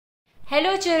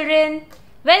Hello children,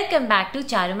 welcome back to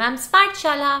Charu Ma'am's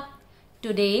Pathshala.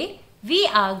 Today we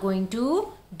are going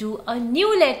to do a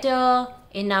new letter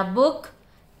in our book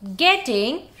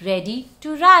Getting Ready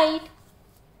to Write.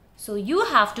 So you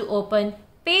have to open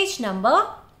page number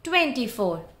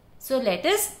 24. So let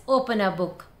us open our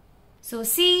book. So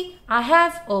see, I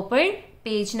have opened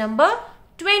page number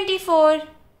 24.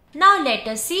 Now let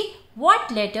us see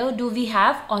what letter do we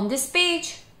have on this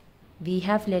page. We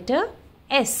have letter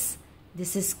S.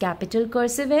 This is capital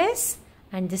cursive S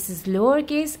and this is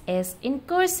lowercase s in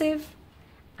cursive.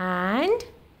 And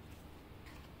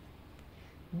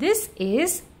this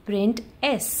is print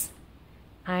S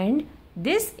and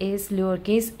this is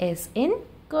lowercase s in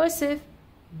cursive.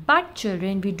 But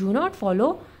children, we do not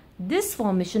follow this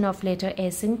formation of letter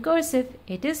S in cursive.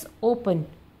 It is open.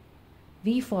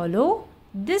 We follow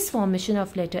this formation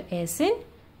of letter S in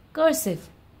cursive.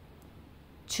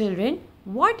 Children,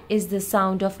 what is the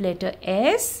sound of letter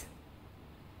S?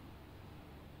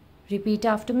 Repeat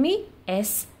after me.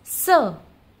 S, sir.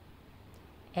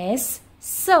 S,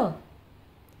 sir.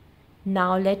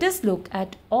 Now let us look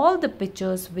at all the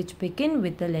pictures which begin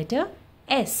with the letter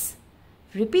S.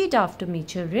 Repeat after me,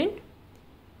 children.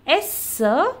 S,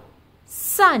 sir,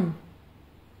 sun.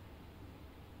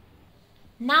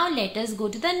 Now let us go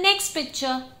to the next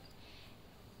picture.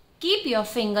 Keep your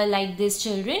finger like this,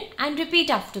 children, and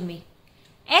repeat after me.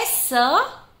 S, sir,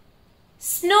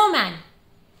 snowman.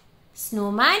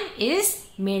 Snowman is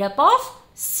made up of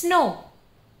snow.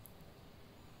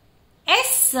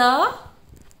 S, sir,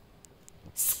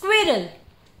 squirrel.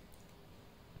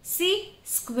 See,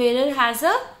 squirrel has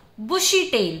a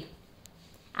bushy tail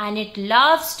and it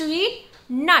loves to eat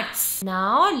nuts.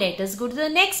 Now let us go to the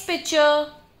next picture.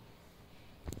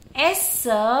 S,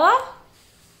 sir.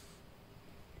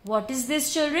 What is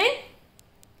this, children?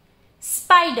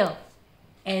 Spider.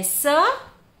 S, sir,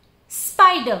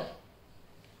 spider.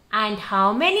 And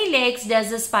how many legs does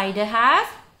the spider have?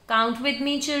 Count with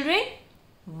me, children.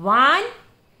 1,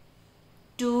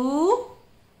 2,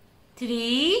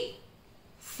 3,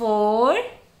 4,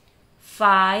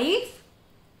 5,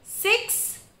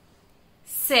 6,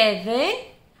 7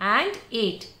 and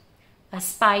 8. A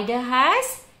spider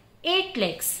has 8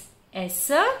 legs. S,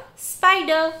 sir,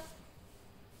 spider.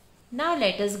 Now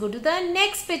let us go to the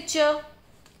next picture.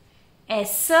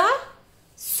 S, sir,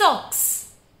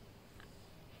 socks.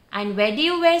 And where do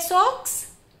you wear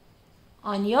socks?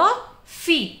 On your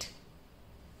feet.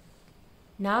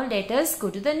 Now let us go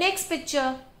to the next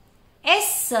picture.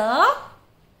 S, sir,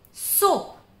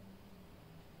 soap.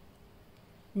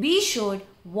 We should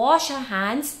wash our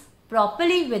hands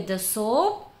properly with the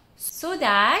soap so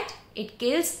that it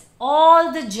kills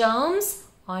all the germs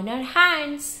on our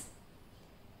hands.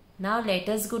 Now let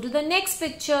us go to the next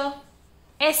picture.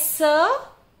 S, sir.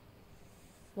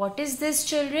 What is this,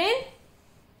 children?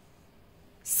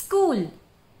 School.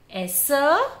 S,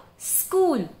 sir,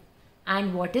 school.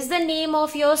 And what is the name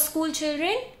of your school,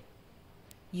 children?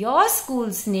 Your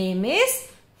school's name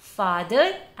is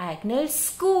Father Agnell's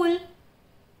School.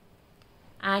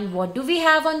 And what do we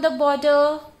have on the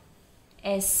border?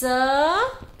 S,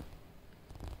 sir,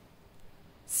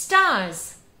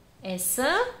 stars. S,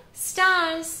 sir,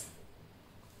 stars.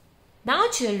 Now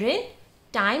children,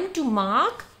 time to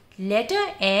mark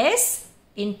letter S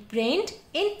in print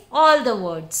in all the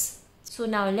words. So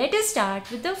now let us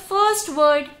start with the first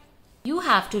word. You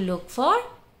have to look for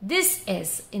this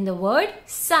S in the word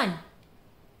sun.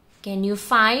 Can you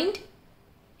find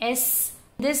S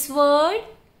in this word?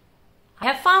 I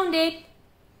have found it.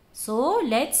 So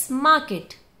let's mark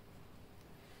it.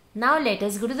 Now let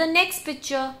us go to the next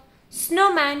picture.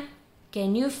 Snowman.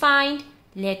 Can you find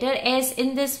letter S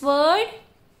in this word?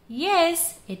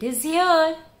 Yes, it is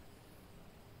here.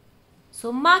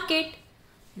 So mark it.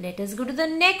 Let us go to the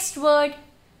next word.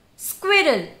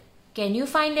 Squirrel. Can you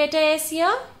find letter S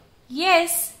here?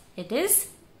 Yes, it is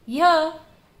here.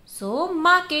 So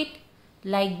mark it.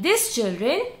 Like this,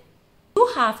 children, you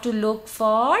have to look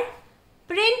for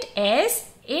print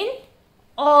S in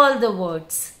all the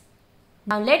words.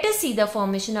 Now let us see the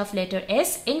formation of letter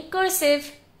S in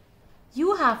cursive.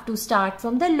 You have to start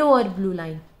from the lower blue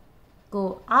line.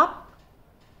 Go up,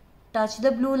 touch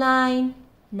the blue line.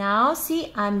 Now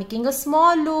see, I am making a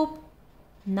small loop.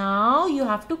 Now you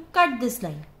have to cut this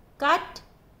line. Cut,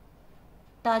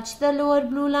 touch the lower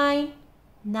blue line.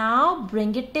 Now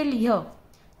bring it till here.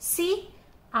 See,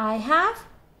 I have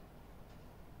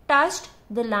touched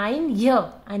the line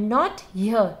here and not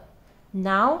here.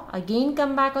 Now again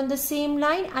come back on the same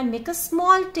line and make a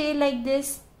small tail like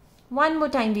this. One more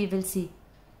time we will see.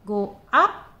 Go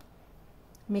up,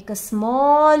 make a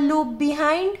small loop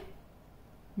behind.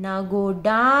 Now go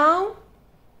down,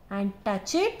 and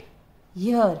touch it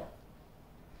here.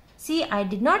 See, I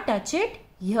did not touch it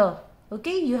here.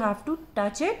 Okay, you have to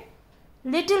touch it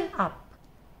little up.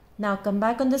 Now come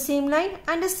back on the same line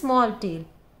and a small tail.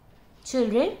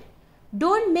 Children,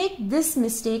 don't make this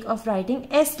mistake of writing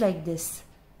S like this.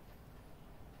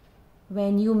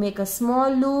 When you make a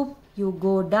small loop, you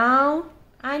go down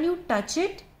and you touch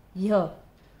it here.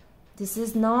 This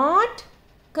is not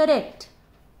correct.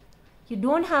 You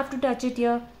don't have to touch it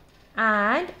here.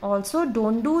 And also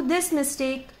don't do this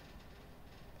mistake.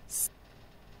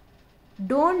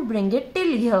 Don't bring it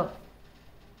till here.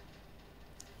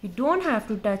 You don't have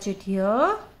to touch it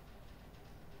here.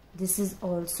 This is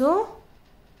also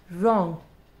wrong.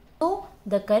 So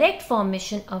the correct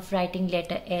formation of writing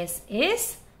letter S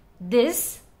is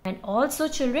this. And also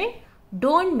children,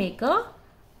 don't make a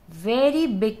very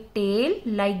big tail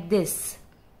like this.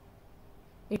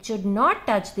 It should not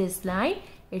touch this line.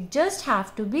 It just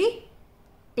have to be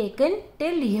taken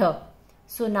till here.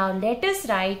 So now let us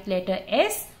write letter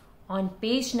S on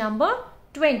page number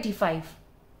 25.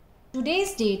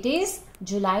 Today's date is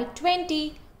July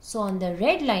 20. So on the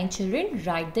red line children,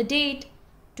 write the date.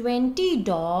 20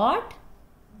 dot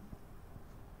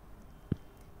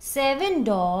 7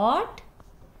 dot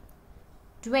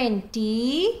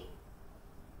 20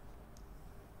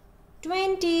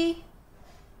 20.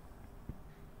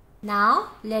 Now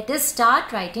let us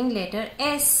start writing letter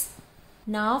S.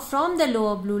 Now from the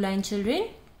lower blue line children,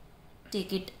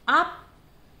 take it up.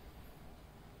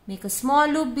 Make a small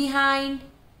loop behind.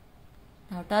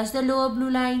 Now touch the lower blue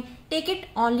line. Take it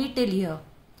only till here.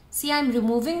 See, I am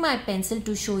removing my pencil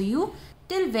to show you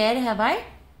till where have I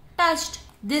touched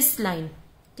this line.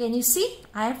 Can you see?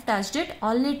 I have touched it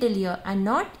only till here and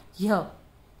not here.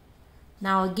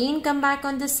 Now again come back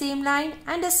on the same line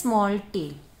and a small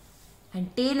tail.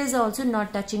 And tail is also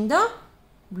not touching the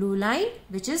blue line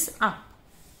which is up.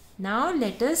 Now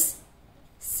let us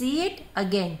see it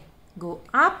again. Go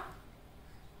up.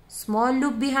 Small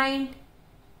loop behind.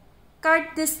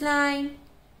 Cut this line.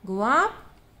 Go up.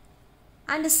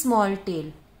 And a small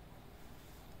tail.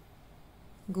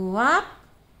 Go up.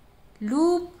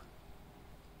 Loop.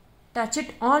 Touch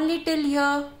it only till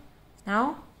here.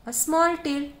 Now a small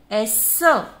tail. S.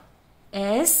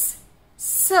 S.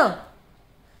 S.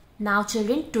 Now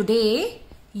children, today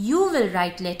you will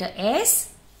write letter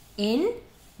S in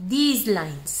these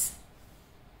lines.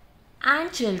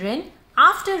 And children,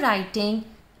 after writing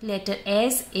letter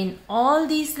S in all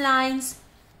these lines,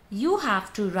 you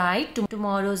have to write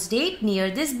tomorrow's date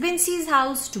near this Bincy's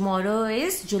house. Tomorrow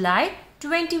is July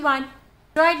 21.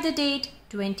 Write the date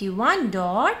 21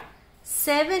 dot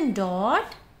 7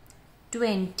 dot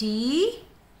 20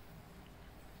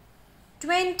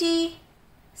 20.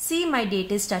 See, my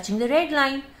date is touching the red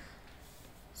line.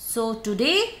 So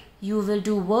today you will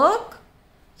do work.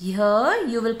 Here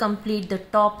you will complete the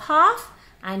top half,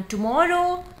 and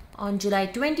tomorrow on July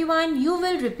 21 you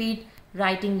will repeat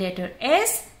writing letter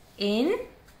S in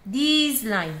these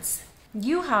lines.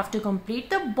 You have to complete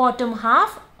the bottom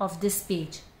half of this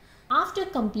page. After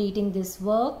completing this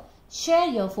work, share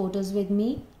your photos with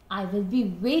me. I will be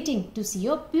waiting to see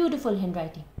your beautiful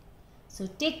handwriting. So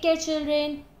take care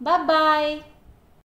children. Bye-bye.